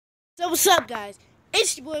So what's up, guys?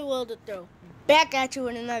 It's your boy Will the Throw, back at you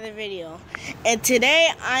with another video. And today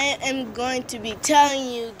I am going to be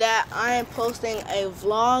telling you that I am posting a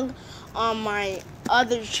vlog on my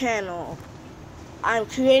other channel. I'm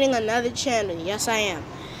creating another channel. Yes, I am.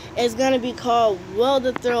 It's gonna be called Will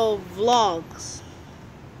the Throw Vlogs.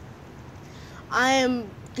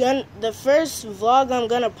 The first vlog I'm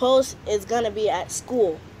gonna post is gonna be at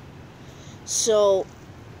school. So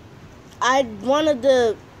I wanted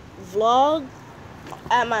to vlog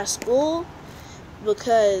at my school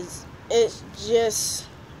because it's just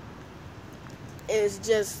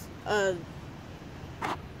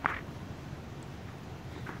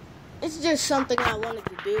something I wanted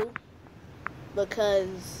to do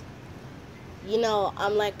because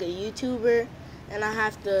I'm like a YouTuber and I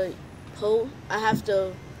have to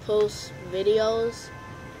post videos.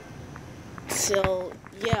 So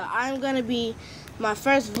yeah, I'm gonna be my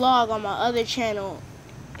first vlog on my other channel.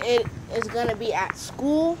 It is gonna be at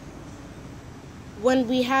school when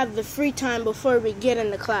we have the free time before we get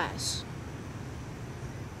into class.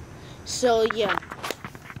 So yeah.